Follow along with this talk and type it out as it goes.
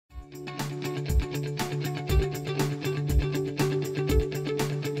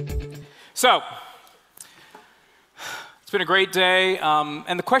So, it's been a great day,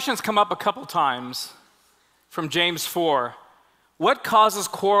 and the question's come up a couple times from James 4. What causes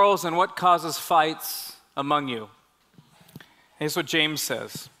quarrels and what causes fights among you? Here's what James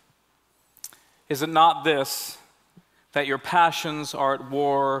says. Is it not this, that your passions are at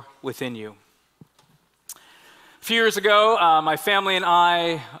war within you? A few years ago, my family and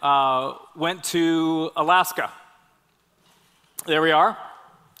I went to Alaska. There we are.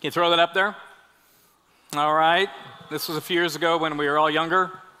 Can you throw that up there? All right. This was a few years ago when we were all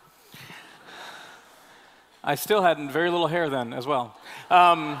younger. I still had very little hair then as well.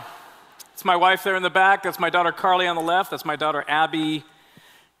 It's my wife there in the back. That's my daughter Carly on the left. That's my daughter Abby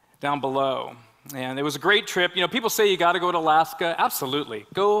down below. And it was a great trip. You know, people say you got to go to Alaska. Absolutely.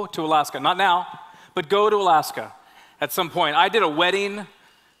 Go to Alaska. Not now, but go to Alaska at some point. I did a wedding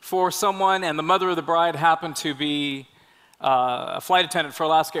for someone, and the mother of the bride happened to be a flight attendant for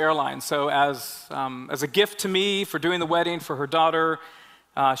Alaska Airlines. So as a gift to me for doing the wedding for her daughter,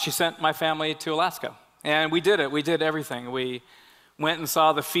 she sent my family to Alaska. And we did it. We did everything. We went and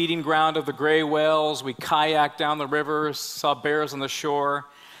saw the feeding ground of the gray whales. We kayaked down the river, saw bears on the shore.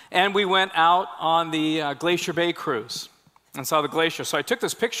 And we went out on the Glacier Bay cruise and saw the glacier. So I took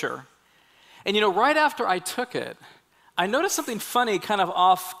this picture. And you know, right after I took it, I noticed something funny kind of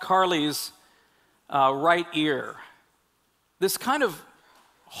off Carly's right ear. This kind of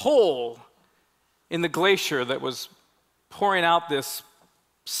hole in the glacier that was pouring out this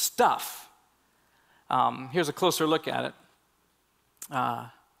stuff. Here's a closer look at it.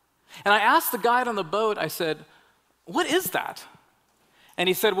 And I asked the guide on the boat, I said, what is that? And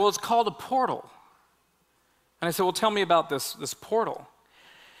he said, well, it's called a portal. And I said, well, tell me about this portal.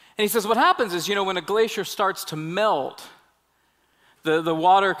 And he says, what happens is, you know, when a glacier starts to melt, the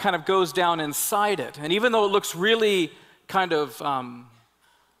water kind of goes down inside it. And even though it looks really kind of,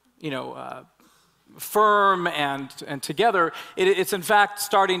 firm and together, it's in fact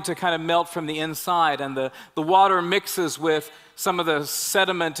starting to kind of melt from the inside, and the water mixes with some of the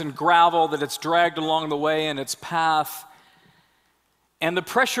sediment and gravel that it's dragged along the way in its path, and the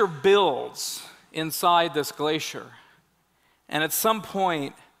pressure builds inside this glacier, and at some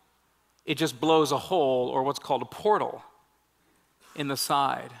point it just blows a hole, or what's called a portal, in the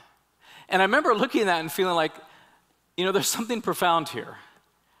side. And I remember looking at that and feeling like, you know, there's something profound here.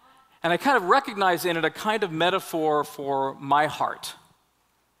 And I kind of recognize in it a kind of metaphor for my heart,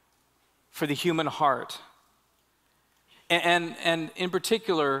 for the human heart, and in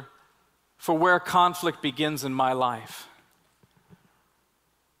particular, for where conflict begins in my life.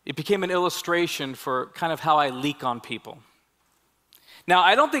 It became an illustration for kind of how I leak on people. Now,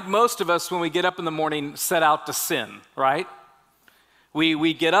 I don't think most of us, when we get up in the morning, set out to sin, right?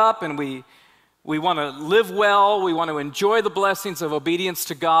 We get up and we want to live well. We want to enjoy the blessings of obedience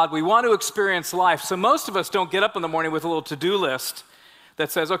to God. We want to experience life. So most of us don't get up in the morning with a little to-do list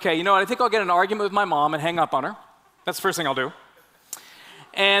that says, okay, you know what, I think I'll get in an argument with my mom and hang up on her. That's the first thing I'll do.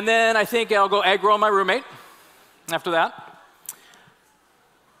 And then I think I'll go egg roll my roommate after that.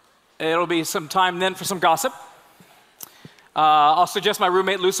 It'll be some time then for some gossip. I'll suggest my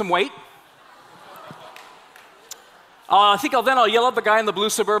roommate lose some weight. I think I'll yell at the guy in the blue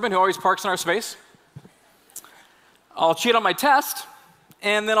Suburban who always parks in our space. I'll cheat on my test,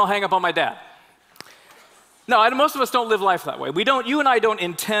 and then I'll hang up on my dad. No, most of us don't live life that way. You and I don't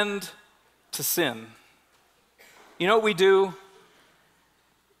intend to sin. You know what we do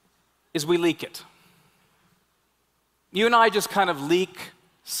is we leak it. You and I just kind of leak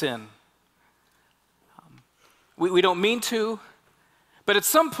sin. We don't mean to, but at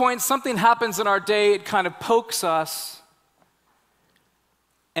some point something happens in our day, it kind of pokes us,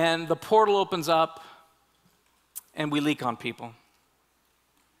 and the portal opens up, and we leak on people.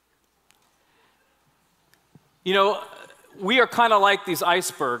 You know, we are kind of like these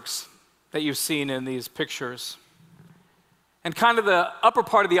icebergs that you've seen in these pictures. And kind of the upper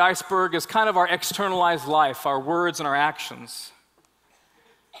part of the iceberg is kind of our externalized life, our words and our actions.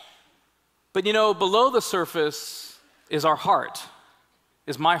 But you know, below the surface is our heart,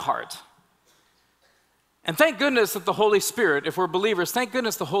 is my heart. And thank goodness that the Holy Spirit, if we're believers, thank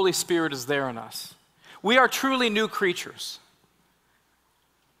goodness the Holy Spirit is there in us. We are truly new creatures.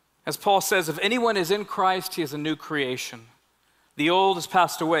 As Paul says, if anyone is in Christ, he is a new creation. The old has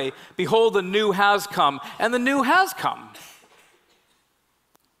passed away. Behold, the new has come, and the new has come.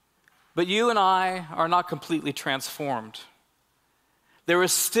 But you and I are not completely transformed. There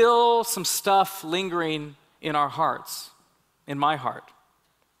is still some stuff lingering in our hearts, in my heart.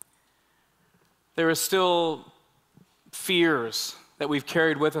 There is still fears that we've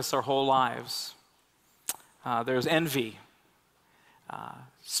carried with us our whole lives. There's envy.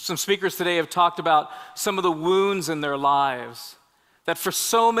 Some speakers today have talked about some of the wounds in their lives that for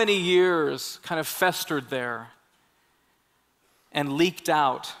so many years kind of festered there and leaked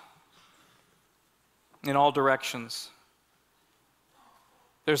out in all directions.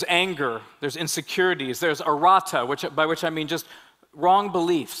 There's anger, there's insecurities, there's errata, by which I mean just wrong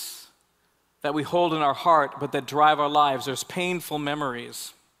beliefs that we hold in our heart but that drive our lives. There's painful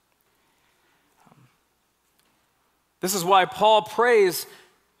memories. This is why Paul prays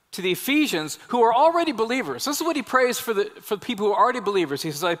to the Ephesians who are already believers. This is what he prays for the people who are already believers.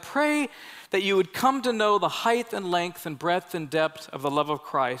 He says, I pray that you would come to know the height and length and breadth and depth of the love of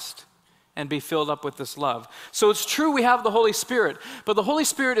Christ and be filled up with this love. So it's true we have the Holy Spirit, but the Holy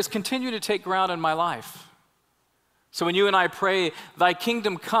Spirit is continuing to take ground in my life. So when you and I pray, thy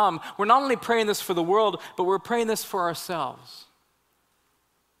kingdom come, we're not only praying this for the world, but we're praying this for ourselves.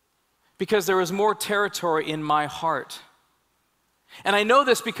 Because there is more territory in my heart. And I know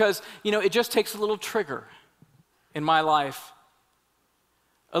this because, it just takes a little trigger in my life,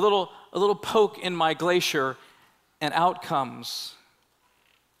 a little poke in my glacier, and out comes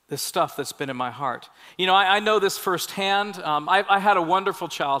this stuff that's been in my heart. I know this firsthand. I had a wonderful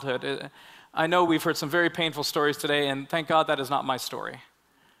childhood. I know we've heard some very painful stories today, and thank God that is not my story.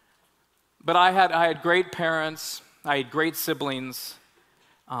 But I had great parents. I had great siblings.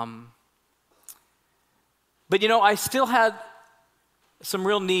 But I still had some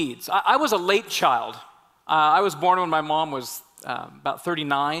real needs. I was a late child. I was born when my mom was about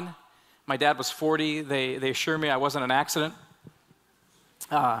 39. My dad was 40. They assured me I wasn't an accident.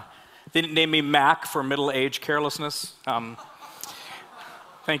 They didn't name me Mac for middle-age carelessness.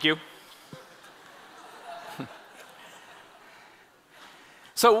 Thank you.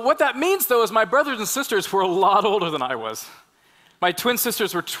 So what that means, though, is my brothers and sisters were a lot older than I was. My twin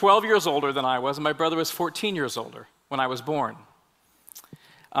sisters were 12 years older than I was, and my brother was 14 years older when I was born.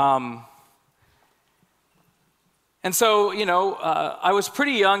 And so, I was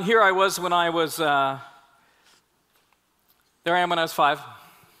pretty young. Here I was when I was, there I am when I was 4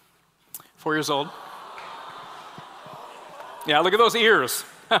 years old. Yeah, look at those ears.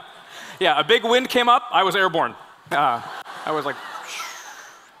 Yeah, a big wind came up, I was airborne. I was like,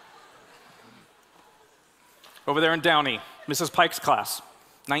 over there in Downey, Mrs. Pike's class,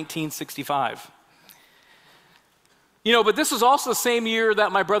 1965. But this was also the same year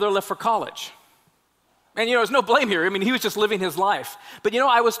that my brother left for college. And there's no blame here. He was just living his life. But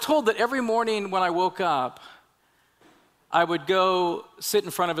I was told that every morning when I woke up, I would go sit in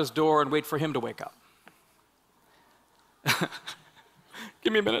front of his door and wait for him to wake up.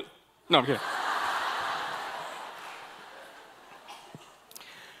 Give me a minute. No, I'm kidding.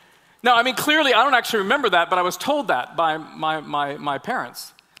 No, clearly I don't actually remember that, but I was told that by my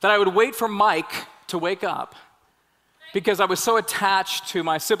parents, that I would wait for Mike to wake up because I was so attached to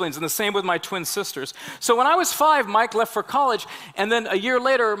my siblings, and the same with my twin sisters. So when I was 5, Mike left for college, and then a year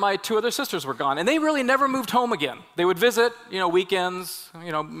later, my 2 other sisters were gone, and they really never moved home again. They would visit, weekends,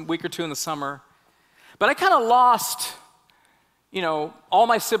 a week or 2 in the summer. But I kind of lost, all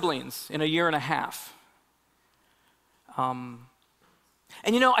my siblings in a year and a half. And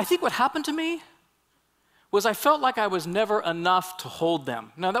I think what happened to me was I felt like I was never enough to hold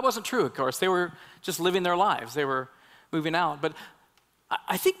them. Now, that wasn't true, of course. They were just living their lives. They were moving out. But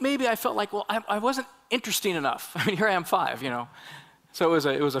I think maybe I felt like, I wasn't interesting enough. Here I am 5, So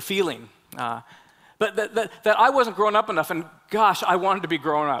it was a feeling. But that I wasn't grown up enough, and gosh, I wanted to be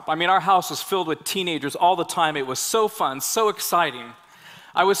grown up. Our house was filled with teenagers all the time. It was so fun, so exciting.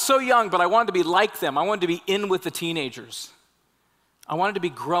 I was so young, but I wanted to be like them. I wanted to be in with the teenagers. I wanted to be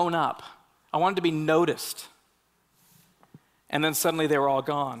grown up. I wanted to be noticed. And then suddenly they were all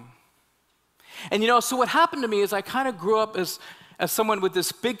gone. And so what happened to me is I kind of grew up as someone with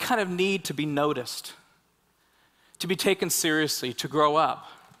this big kind of need to be noticed, to be taken seriously, to grow up.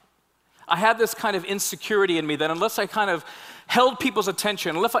 I had this kind of insecurity in me that unless I kind of held people's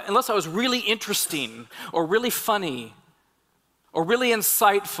attention, unless I was really interesting or really funny or really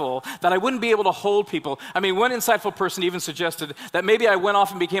insightful, that I wouldn't be able to hold people. One insightful person even suggested that maybe I went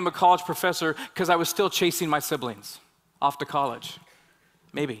off and became a college professor because I was still chasing my siblings off to college.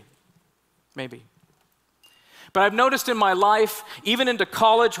 Maybe. But I've noticed in my life, even into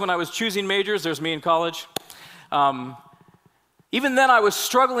college when I was choosing majors, there's me in college, even then I was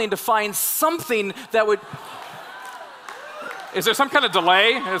struggling to find something that would... Is there some kind of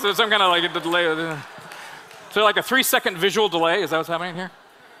delay? Is there some kind of like a delay? Is there like a 3-second visual delay? Is that what's happening here?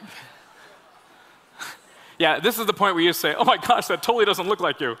 Yeah, this is the point where you say, oh my gosh, that totally doesn't look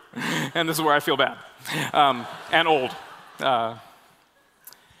like you. And this is where I feel bad and old.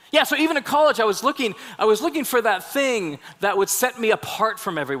 Yeah, so even in college, I was looking for that thing that would set me apart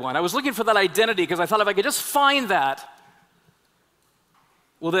from everyone. I was looking for that identity because I thought if I could just find that,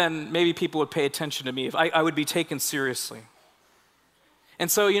 well then maybe people would pay attention to me, if I would be taken seriously. And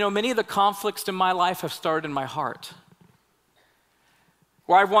so, many of the conflicts in my life have started in my heart,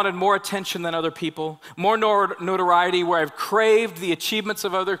 where I've wanted more attention than other people, more notoriety, where I've craved the achievements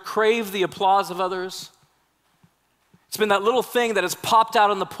of others, craved the applause of others. It's been that little thing that has popped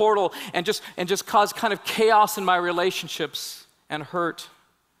out in the portal and just caused kind of chaos in my relationships and hurt.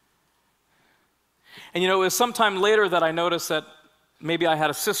 And it was sometime later that I noticed that maybe I had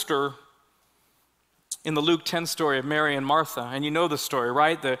a sister in the Luke 10 story of Mary and Martha. And you know the story,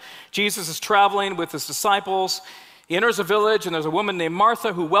 right? Jesus is traveling with his disciples. He enters a village, and there's a woman named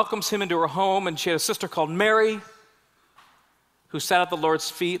Martha who welcomes him into her home, and she had a sister called Mary who sat at the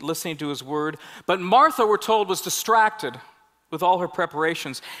Lord's feet listening to his word. But Martha, we're told, was distracted with all her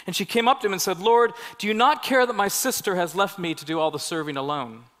preparations. And she came up to him and said, "Lord, do you not care that my sister has left me to do all the serving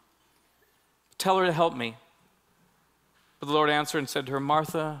alone? Tell her to help me." But the Lord answered and said to her,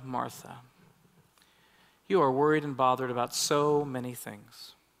 "Martha, Martha, you are worried and bothered about so many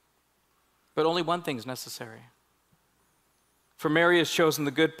things, but only one thing is necessary. For Mary has chosen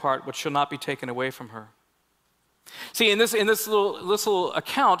the good part, which shall not be taken away from her." See, in this little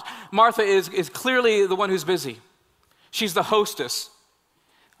account, Martha is clearly the one who's busy. She's the hostess.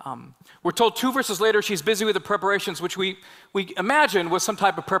 We're told 2 verses later she's busy with the preparations, which we imagine was some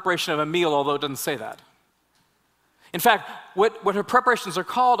type of preparation of a meal, although it doesn't say that. In fact, what her preparations are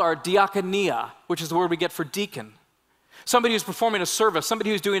called are diakonia, which is the word we get for deacon. Somebody who's performing a service, somebody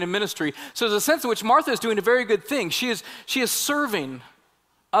who's doing a ministry. So there's a sense in which Martha is doing a very good thing. She is serving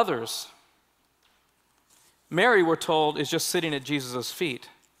others. Mary, we're told, is just sitting at Jesus' feet.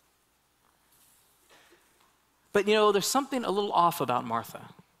 But there's something a little off about Martha.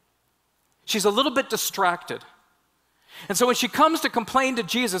 She's a little bit distracted. And so when she comes to complain to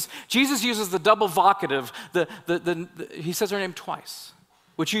Jesus, Jesus uses the double vocative. He says her name twice,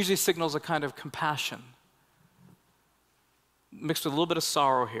 which usually signals a kind of compassion, mixed with a little bit of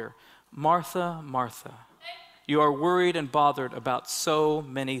sorrow here. Martha, Martha, you are worried and bothered about so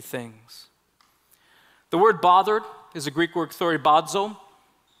many things. The word bothered is a Greek word, thoribadzo,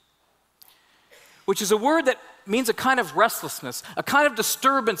 which is a word that means a kind of restlessness, a kind of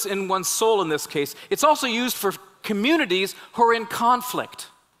disturbance in one's soul in this case. It's also used for communities who are in conflict.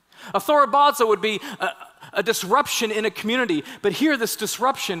 A thoribazo would be a disruption in a community, but here this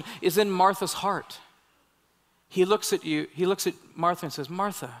disruption is in Martha's heart. He looks at Martha and says,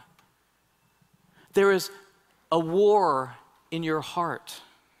 "Martha, there is a war in your heart."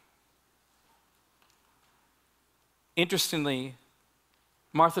 Interestingly,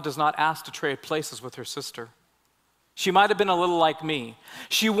 Martha does not ask to trade places with her sister. She might have been a little like me.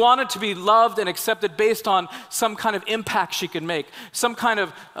 She wanted to be loved and accepted based on some kind of impact she could make, some kind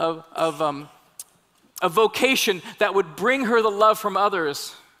of a vocation that would bring her the love from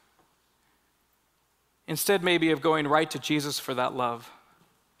others, instead maybe of going right to Jesus for that love.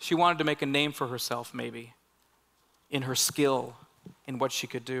 She wanted to make a name for herself maybe in her skill, in what she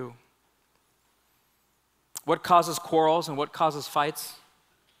could do. What causes quarrels and what causes fights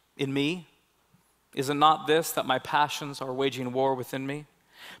in me? Is it not this, that my passions are waging war within me?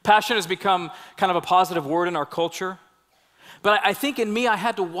 Passion has become kind of a positive word in our culture. But I think in me, I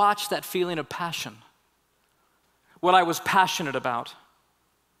had to watch that feeling of passion, what I was passionate about.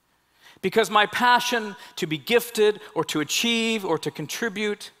 Because my passion to be gifted or to achieve or to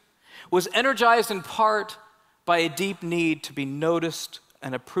contribute was energized in part by a deep need to be noticed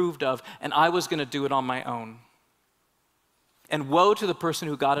and approved of, and I was going to do it on my own. And woe to the person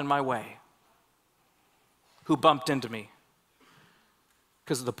who got in my way, who bumped into me,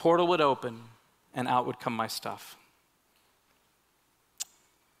 because the portal would open and out would come my stuff.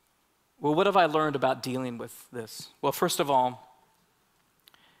 Well, what have I learned about dealing with this? Well, first of all,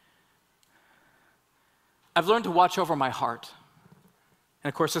 I've learned to watch over my heart. And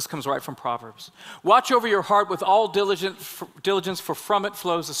of course, this comes right from Proverbs. Watch over your heart with all diligence, for from it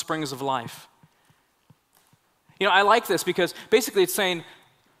flows the springs of life. I like this because basically it's saying,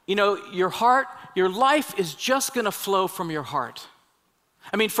 your heart, your life is just going to flow from your heart.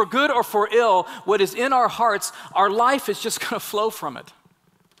 I mean, for good or for ill, what is in our hearts, our life is just going to flow from it.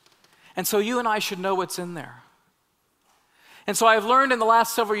 And so you and I should know what's in there. And so I've learned in the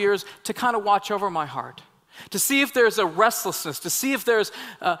last several years to kind of watch over my heart, to see if there's a restlessness, to see if there's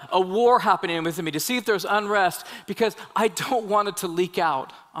a war happening within me, to see if there's unrest, because I don't want it to leak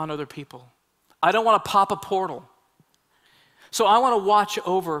out on other people. I don't want to pop a portal. So I want to watch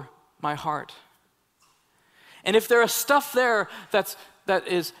over my heart. And if there is stuff there that's that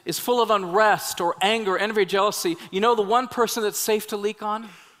is full of unrest or anger, envy, jealousy, you know the one person that's safe to leak on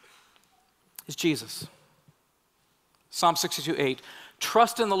is Jesus. Psalm 62:8.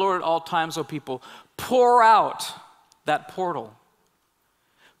 Trust in the Lord at all times, O people. Pour out that portal.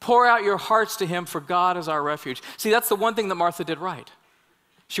 Pour out your hearts to him, for God is our refuge. See, that's the one thing that Martha did right.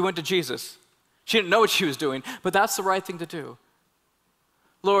 She went to Jesus. She didn't know what she was doing, but that's the right thing to do.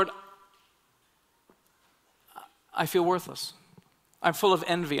 Lord, I feel worthless. I'm full of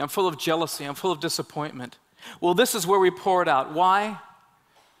envy. I'm full of jealousy. I'm full of disappointment. Well, this is where we pour it out. Why?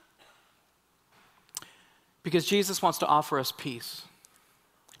 Because Jesus wants to offer us peace.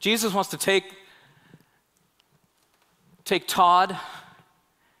 Jesus wants to take Todd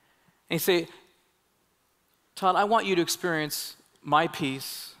and say, Todd, I want you to experience my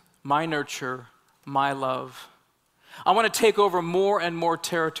peace, my nurture, my love. I want to take over more and more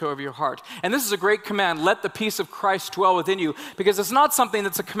territory of your heart. And this is a great command. Let the peace of Christ dwell within you, because it's not something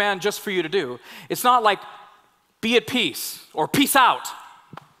that's a command just for you to do. It's not like, be at peace or peace out.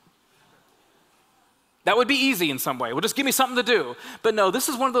 That would be easy in some way. Well, just give me something to do. But no, this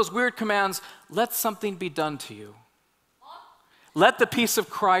is one of those weird commands. Let something be done to you. Let the peace of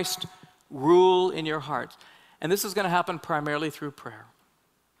Christ rule in your heart. And this is going to happen primarily through prayer,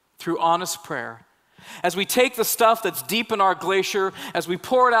 through honest prayer. As we take the stuff that's deep in our glacier, as we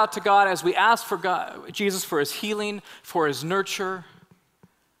pour it out to God, as we ask for God, Jesus for his healing, for his nurture,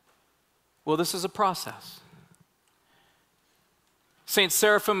 well, this is a process. Saint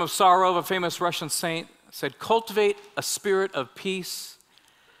Seraphim of Sarov, a famous Russian saint, said, cultivate a spirit of peace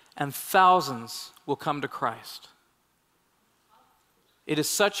and thousands will come to Christ. It is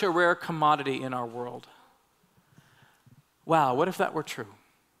such a rare commodity in our world. Wow, what if that were true?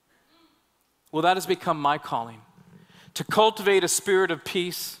 Well, that has become my calling, to cultivate a spirit of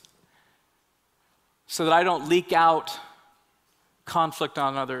peace so that I don't leak out conflict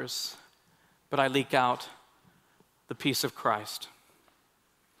on others, but I leak out the peace of Christ.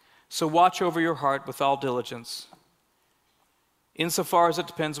 So watch over your heart with all diligence. Insofar as it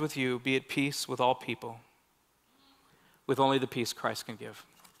depends with you, be at peace with all people, with only the peace Christ can give.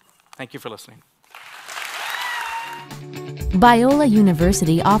 Thank you for listening. Biola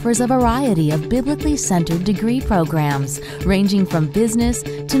University offers a variety of biblically centered degree programs, ranging from business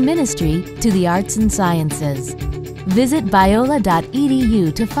to ministry to the arts and sciences. Visit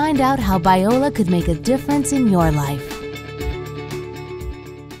biola.edu to find out how Biola could make a difference in your life.